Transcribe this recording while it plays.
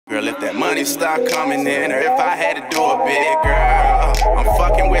girl, if that money start coming in, or if I had to do a big girl, I'm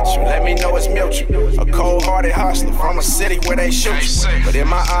fucking with you, let me know it's mutual. A cold-hearted hustler from a city where they shoot you. But in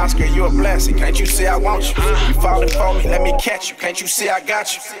my eyes, girl, you a blessing, can't you see I want you? You falling for me, let me catch you, can't you see I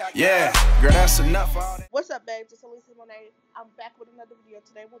got you? Yeah, girl, that's enough for all that. What's up, babes? It's Elisa Monet. I'm back with another video.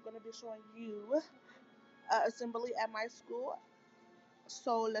 Today we're going to be showing you assembly at my school.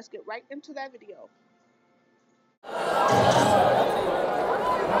 So let's get right into that video. Twins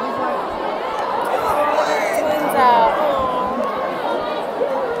out.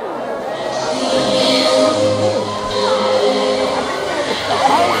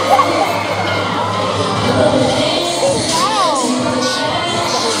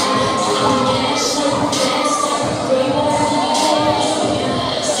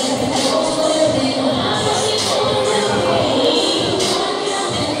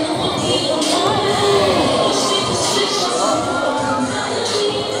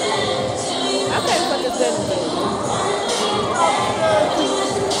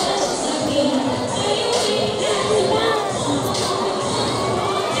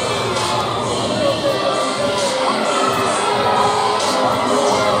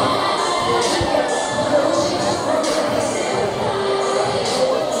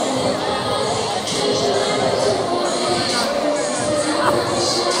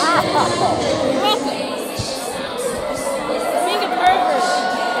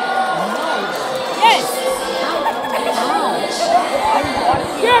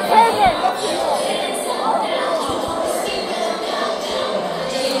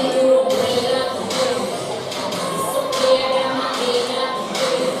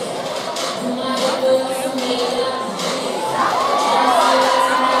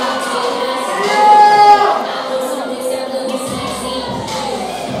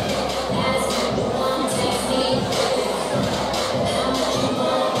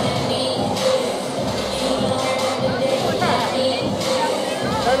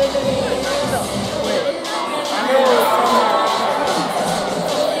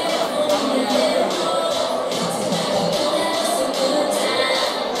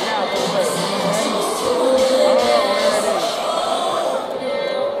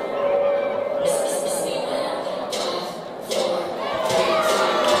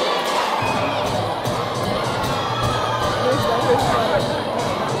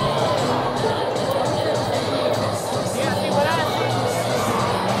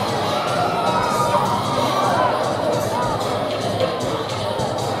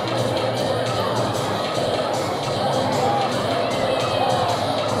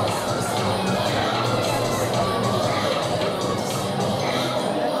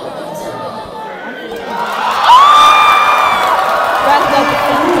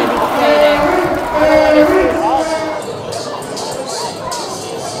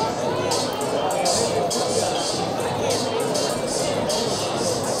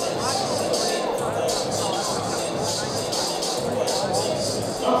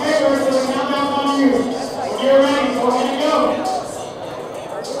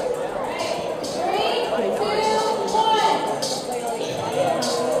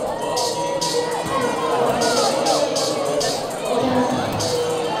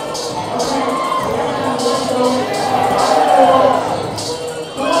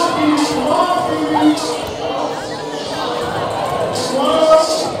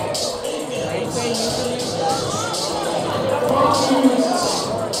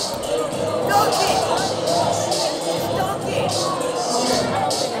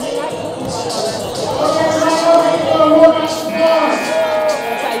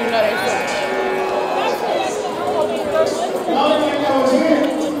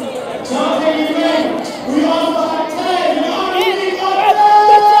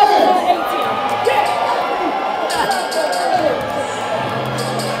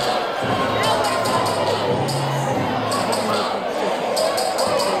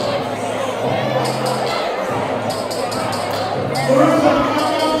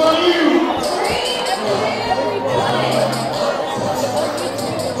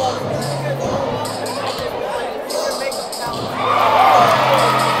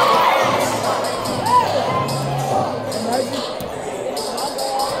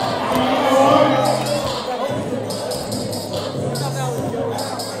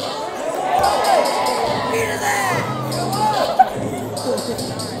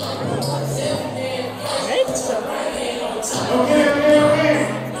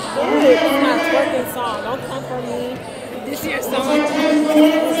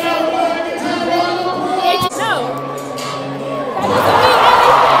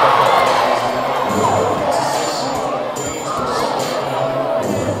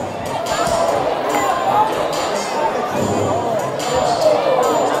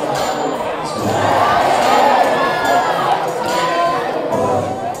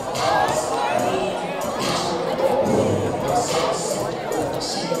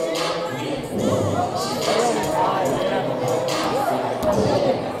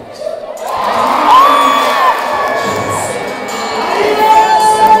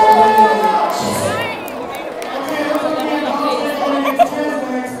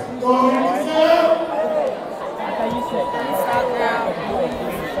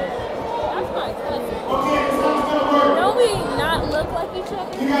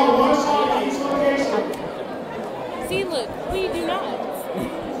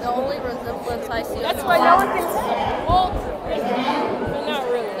 only resemblance I see. That's why no one can tell. Well, but not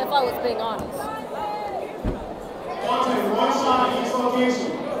really. If I was being honest. One shot each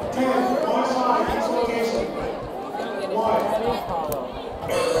location. 10, one shot each location. One.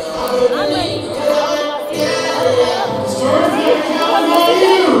 I'm ready. Stories that count on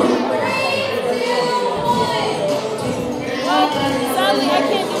you. Sadly, I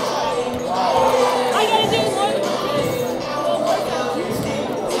can't do that. I gotta do more than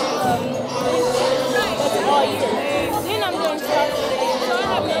that's all year. Then I'm doing track today, so I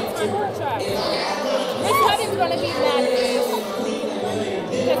have no time for track. Miss Hutton's gonna be mad at me.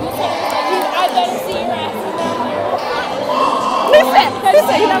 Because Miss Hutton's like, I better see your ass down there. He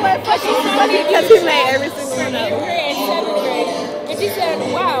said, you know what? She's funny because he made every single one of them. 8th grade and 7th grade. And she said,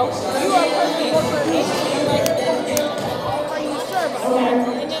 wow, you are perfect for 8th grade. I'm like, are you sure about that?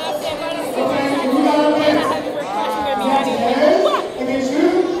 And then I said, if I don't see my track today, and I have your request, you're going to be out of here. What? Against you,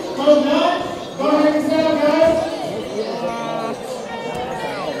 close nine. Go ahead and stand up, guys.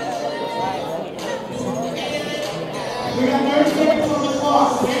 We got 30 seconds on the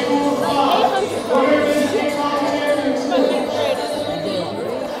clock. 8 on the clock. We're going to take off the air.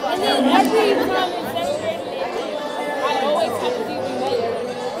 And then every time in 7th grade, I always have to do remember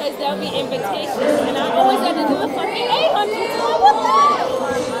because there'll be invitations, and I always have to do a fucking 800. What the hell?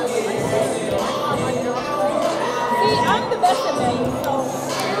 See, I'm the best at that, so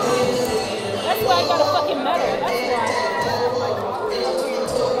that's why I got a fucking medal. That's why.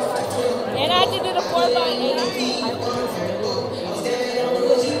 And I did it a 4x8.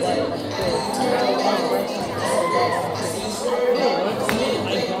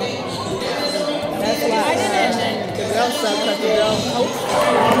 That's why the girls suck because the girls coach.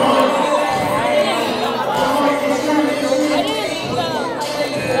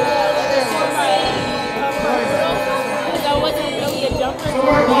 Because I wasn't really a jumper.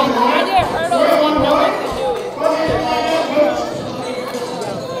 I did hurdles and no one could do it.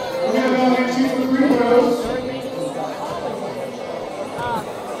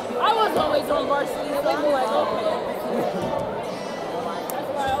 I was always on varsity, so I'm like, okay. That's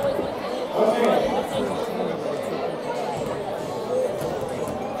why I always went to it.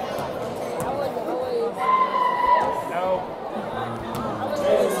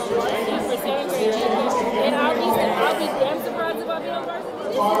 And I'll be damn surprised if I be on varsity.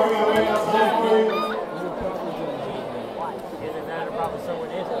 Isn't that a problem someone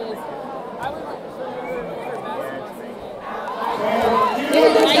is? I was for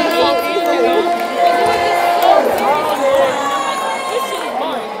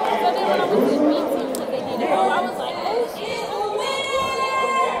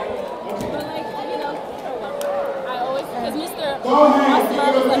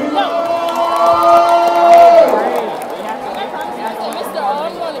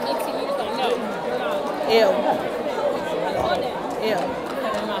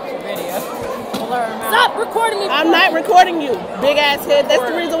Stop recording me. I'm not recording you, big ass head. That's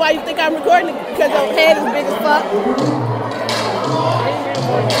the reason why you think I'm recording you, because your head is big as fuck.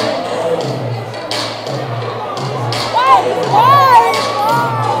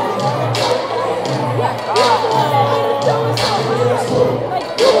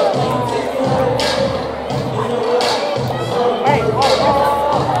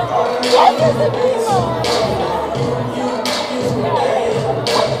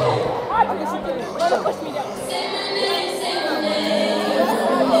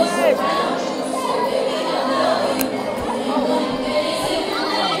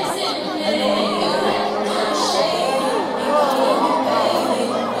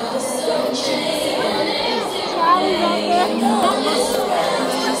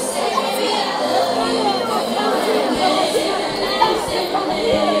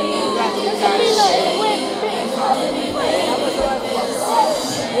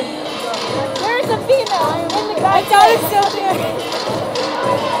 Where's the female? In the guy. I thought it's still there.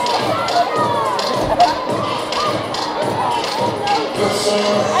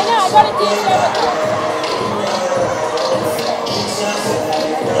 I know, I got a t-shirt with her.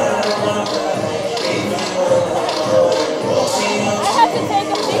 I have to take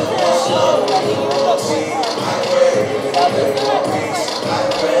a picture of the yearbook with her. So you see my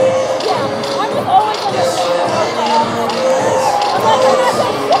yeah, I'm just always on the picture of her. I'm like, I'm not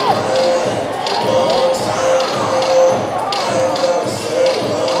that shit.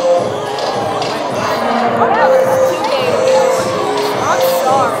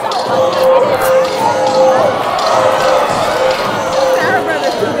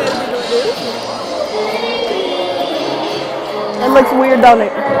 It looks weird, don't it?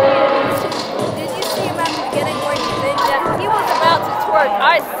 Did you see him at the beginning where he was about to twerk?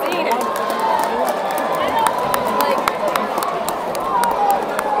 I I've seen it. Like,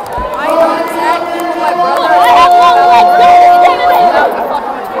 I know exactly what my brother is talking about.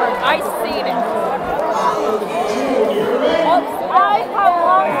 I've seen it. I have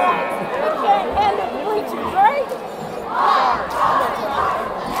long legs. I can't handle bleachers, right?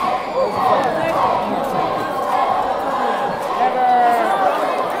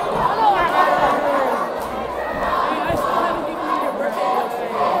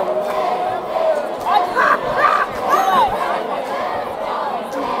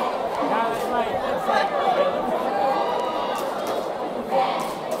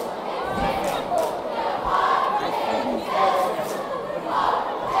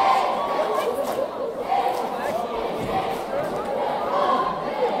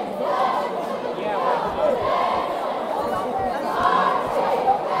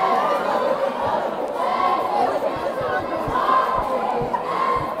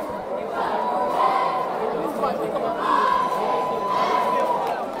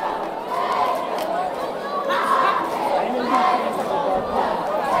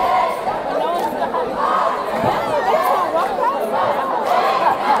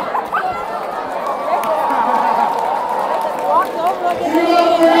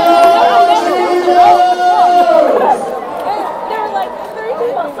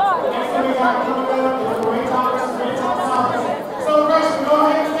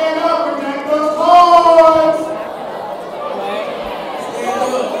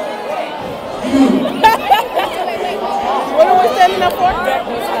 What are we standing up for?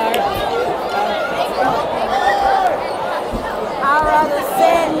 I'd rather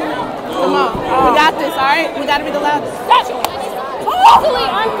sit. Come on. We got this, alright? We gotta be the loudest. Luckily,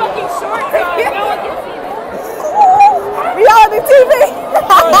 I'm fucking short, so no one can see me. Reality TV!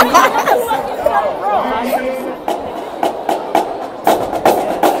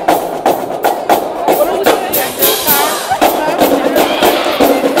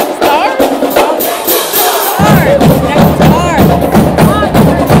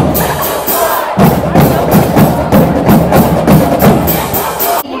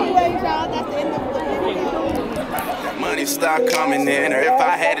 Start coming in, or if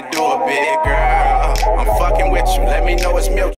I had to do a big girl, I'm fucking with you. Let me know it's milk.